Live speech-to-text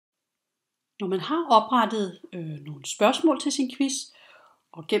Når man har oprettet nogle spørgsmål til sin quiz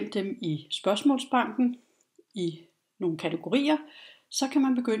og gemt dem i spørgsmålsbanken i nogle kategorier, så kan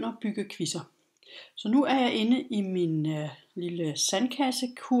man begynde at bygge quizzer. Så nu er jeg inde i min lille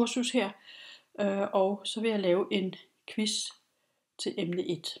sandkassekursus her, og så vil jeg lave en quiz til emne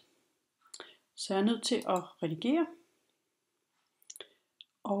 1. Så jeg er nødt til at redigere,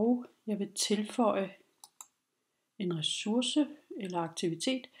 og jeg vil tilføje en ressource eller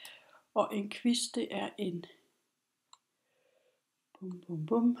aktivitet, og en quiz, det er en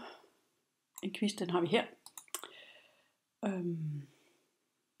en quiz, den har vi her.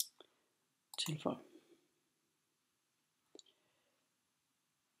 Tilføj.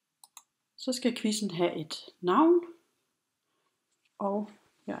 Så skal quizzen have et navn, og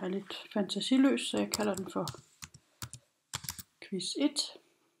jeg er lidt fantasiløs, så jeg kalder den for quiz 1.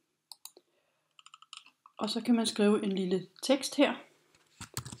 Og så kan man skrive en lille tekst her.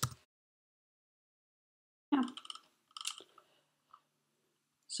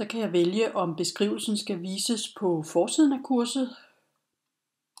 Så kan jeg vælge, om beskrivelsen skal vises på forsiden af kurset.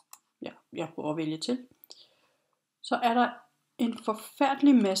 Ja, jeg prøver at vælge til. Så er der en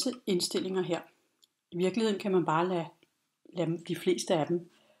forfærdelig masse indstillinger her. I virkeligheden kan man bare lade de fleste af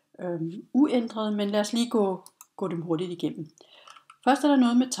dem uændrede, men lad os lige gå dem hurtigt igennem. Først er der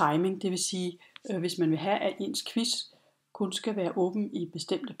noget med timing, det vil sige, hvis man vil have, at ens quiz kun skal være åben i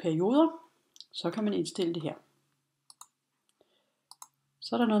bestemte perioder, så kan man indstille det her.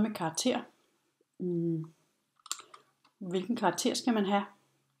 Så er der noget med karakter. Hvilken karakter skal man have?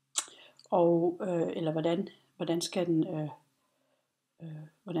 Og eller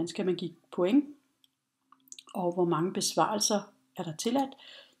hvordan skal man give point? Og hvor mange besvarelser er der tilladt?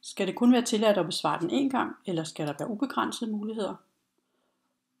 Skal det kun være tilladt at besvare den en gang, eller skal der være ubegrænsede muligheder?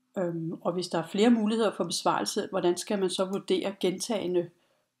 Og hvis der er flere muligheder for besvarelse, hvordan skal man så vurdere gentagende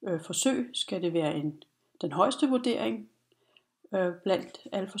forsøg? Skal det være den højeste vurdering blandt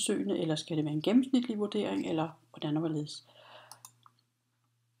alle forsøgene, eller skal det være en gennemsnitlig vurdering, eller hvordan og hvorledes?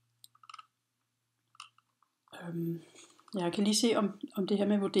 Jeg kan lige se om det her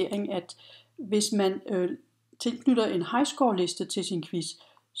med vurdering, at hvis man tilknytter en high score liste til sin quiz,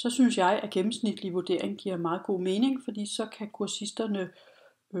 så synes jeg, at gennemsnitlig vurdering giver meget god mening, fordi så kan kursisterne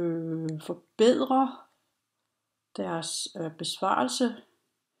forbedre deres besvarelse,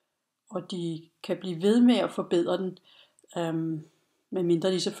 og de kan blive ved med at forbedre den,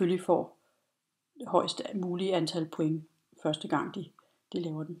 medmindre de selvfølgelig får det højst mulige antal point første gang de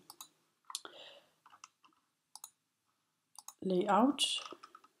laver den. Layout.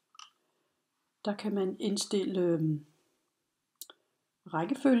 Der kan man indstille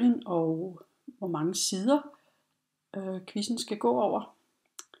rækkefølgen og hvor mange sider quizzen skal gå over.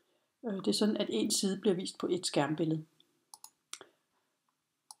 Det er sådan, at en side bliver vist på et skærmbillede.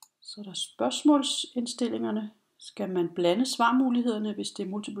 Så er der spørgsmålsindstillingerne. Skal man blande svarmulighederne, hvis det er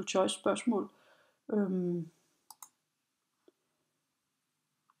multiple choice spørgsmål?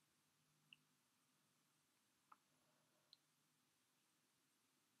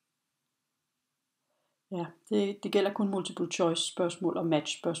 Ja, det gælder kun multiple choice spørgsmål og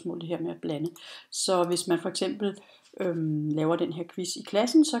match spørgsmål, det her med at blande. Så hvis man for eksempel laver den her quiz i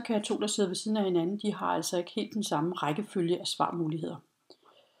klassen, så kan to, der sidder ved siden af hinanden, de har altså ikke helt den samme rækkefølge af svarmuligheder.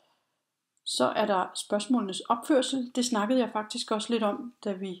 Så er der spørgsmålenes opførsel. Det snakkede jeg faktisk også lidt om,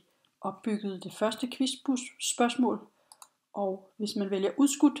 da vi opbyggede det første quiz-spørgsmål. Og hvis man vælger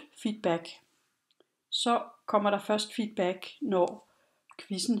udskudt feedback, så kommer der først feedback, når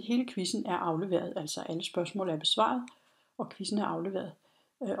hele quizzen er afleveret. Altså alle spørgsmål er besvaret, og quizzen er afleveret.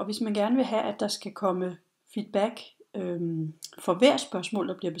 Og hvis man gerne vil have, at der skal komme feedback for hver spørgsmål,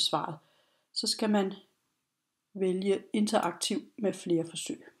 der bliver besvaret, så skal man vælge interaktiv med flere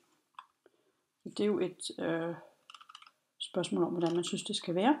forsøg. Det er jo et spørgsmål om, hvordan man synes, det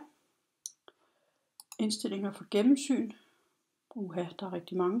skal være. Indstillinger for gennemsyn. Der er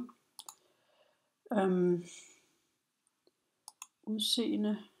rigtig mange.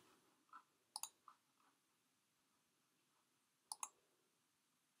 Udseende.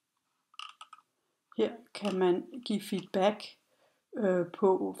 Her kan man give feedback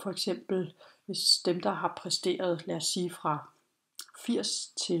på for eksempel, hvis dem, der har præsteret, lad os sige fra 80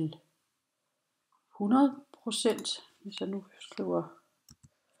 til 100%, hvis jeg nu skriver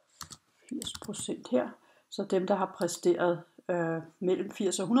 80% her, så dem, der har præsteret mellem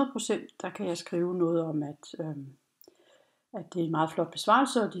 80 og 100%, der kan jeg skrive noget om, at det er en meget flot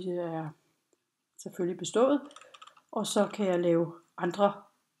besvarelse, og de er selvfølgelig bestået. Og så kan jeg lave andre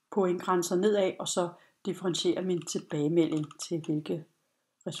pointgrænser nedad, og så differentiere min tilbagemelding til, hvilke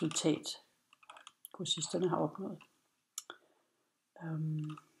resultat kursisterne har opnået.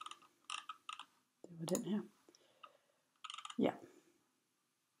 var den her. Ja.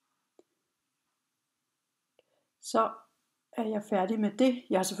 Så er jeg færdig med det.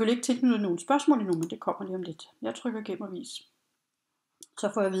 Jeg har selvfølgelig ikke tilknyttet nogle spørgsmål endnu, men det kommer lige om lidt. Jeg trykker gem og vis.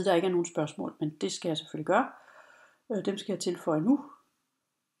 Så får jeg at vide, at der ikke er nogen spørgsmål, men det skal jeg selvfølgelig gøre. Dem skal jeg tilføje nu.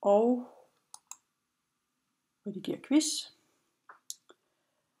 Og redigere quiz.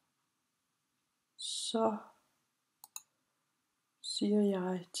 Så siger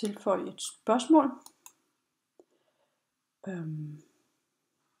jeg tilføj et spørgsmål.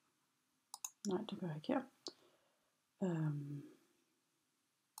 Nej, det gør jeg ikke her.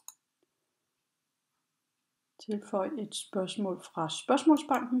 Tilføj et spørgsmål fra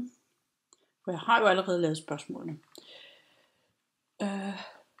spørgsmålsbanken. For jeg har jo allerede lavet spørgsmålene.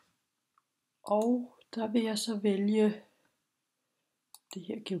 Og der vil jeg så vælge det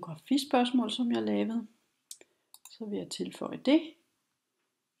her geografispørgsmål, som jeg lavede. Så vil jeg tilføje det.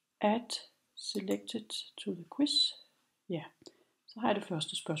 Add selected to the quiz. Ja, så har jeg det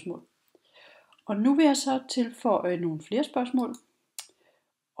første spørgsmål. Og nu vil jeg så tilføje nogle flere spørgsmål.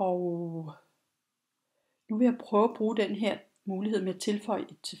 Og nu vil jeg prøve at bruge den her mulighed med at tilføje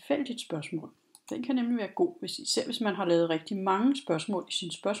et tilfældigt spørgsmål. Den kan nemlig være god, især hvis man har lavet rigtig mange spørgsmål i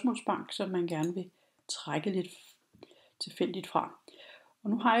sin spørgsmålsbank, som man gerne vil trække lidt tilfældigt fra. Og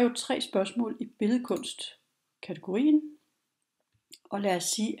nu har jeg jo 3 spørgsmål i billedkunst-kategorien. Og lad os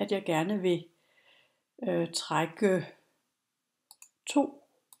sige, at jeg gerne vil trække 2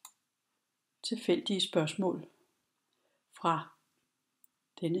 tilfældige spørgsmål fra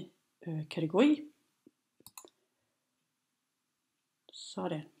denne kategori.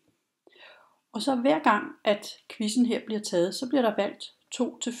 Sådan. Og så hver gang, at quizzen her bliver taget, så bliver der valgt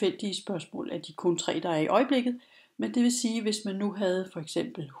 2 tilfældige spørgsmål af de kun 3, der er i øjeblikket. Men det vil sige, hvis man nu havde for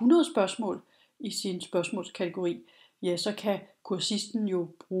eksempel 100 spørgsmål i sin spørgsmålskategori, ja, så kan kursisten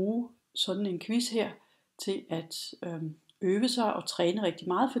jo bruge sådan en quiz her til at øve sig og træne rigtig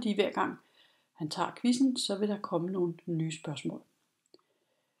meget, fordi hver gang han tager quizzen, så vil der komme nogle nye spørgsmål.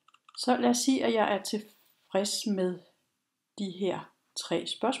 Så lad os sige, at jeg er tilfreds med de her 3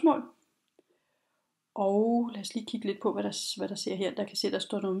 spørgsmål. Og lad os lige kigge lidt på, hvad der ser her. Der kan se, at der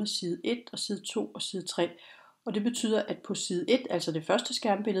står noget med side 1 og side 2 og side 3. Og det betyder, at på side 1, altså det første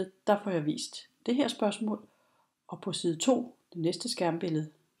skærmbillede, der får jeg vist det her spørgsmål. Og på side 2, det næste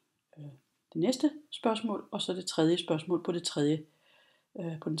skærmbillede, det næste spørgsmål. Og så det tredje spørgsmål på den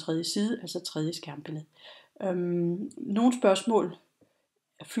tredje side, altså tredje skærmbillede. Nogle spørgsmål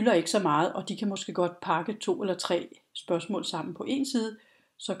fylder ikke så meget, og de kan måske godt pakke 2 eller 3 spørgsmål sammen på en side,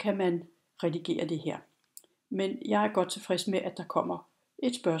 så kan man redigere det her. Men jeg er godt tilfreds med, at der kommer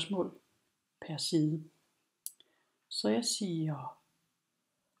et spørgsmål per side. Så jeg siger,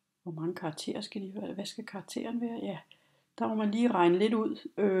 hvor mange karakterer skal de være? Hvad skal karakteren være? Ja, der må man lige regne lidt ud.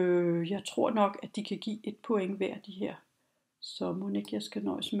 Jeg tror nok, at de kan give 1 point hver, de her. Så må ikke jeg skal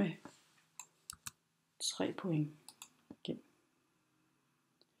nøjes med 3 point. Okay.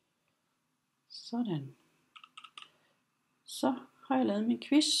 Sådan. Så har jeg lavet min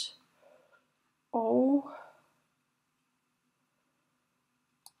quiz. Og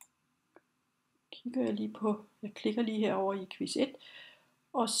jeg klikker lige herover i quiz 1,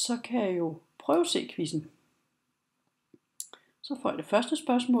 og så kan jeg jo prøve at se quizzen. Så får jeg det første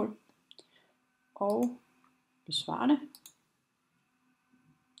spørgsmål, og besvare det.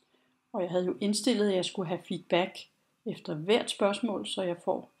 Og jeg havde jo indstillet, at jeg skulle have feedback efter hvert spørgsmål, så jeg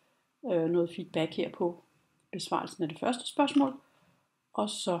får noget feedback her på besvarelsen af det første spørgsmål. Og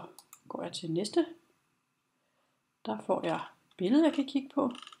så går jeg til næste. Der får jeg billedet, jeg kan kigge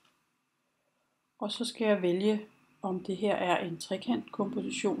på. Og så skal jeg vælge, om det her er en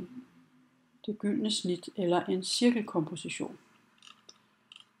trekantkomposition, det gyldne snit eller en cirkelkomposition.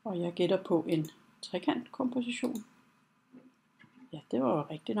 Og jeg gætter på en trekantkomposition. Ja, det var jo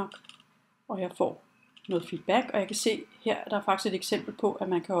rigtigt nok. Og jeg får noget feedback, og jeg kan se her, der er faktisk et eksempel på, at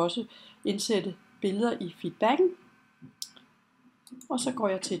man kan også indsætte billeder i feedbacken. Og så går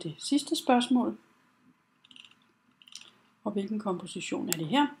jeg til det sidste spørgsmål. Og hvilken komposition er det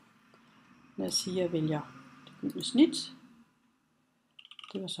her? Lad os sige, at jeg vælger det gyldne snit.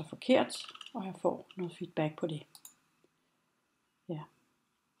 Det var så forkert, og jeg får noget feedback på det. Ja.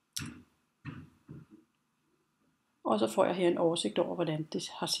 Og så får jeg her en oversigt over, hvordan det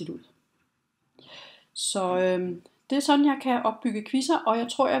har set ud. Så det er sådan, jeg kan opbygge quizzer, og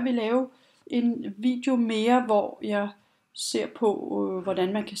jeg tror, jeg vil lave en video mere, hvor jeg ser på,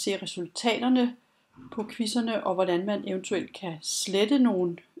 hvordan man kan se resultaterne på quizzerne, og hvordan man eventuelt kan slette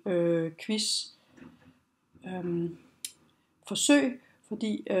nogle quiz forsøg,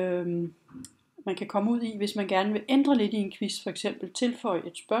 fordi man kan komme ud i, hvis man gerne vil ændre lidt i en quiz, for eksempel tilføje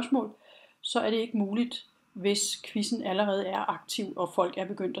et spørgsmål, så er det ikke muligt, hvis quizzen allerede er aktiv, og folk er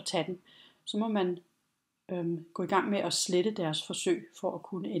begyndt at tage den. Så må man gå i gang med at slette deres forsøg for at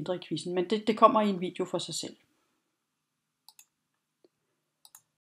kunne ændre i quizzen. Men det kommer i en video for sig selv.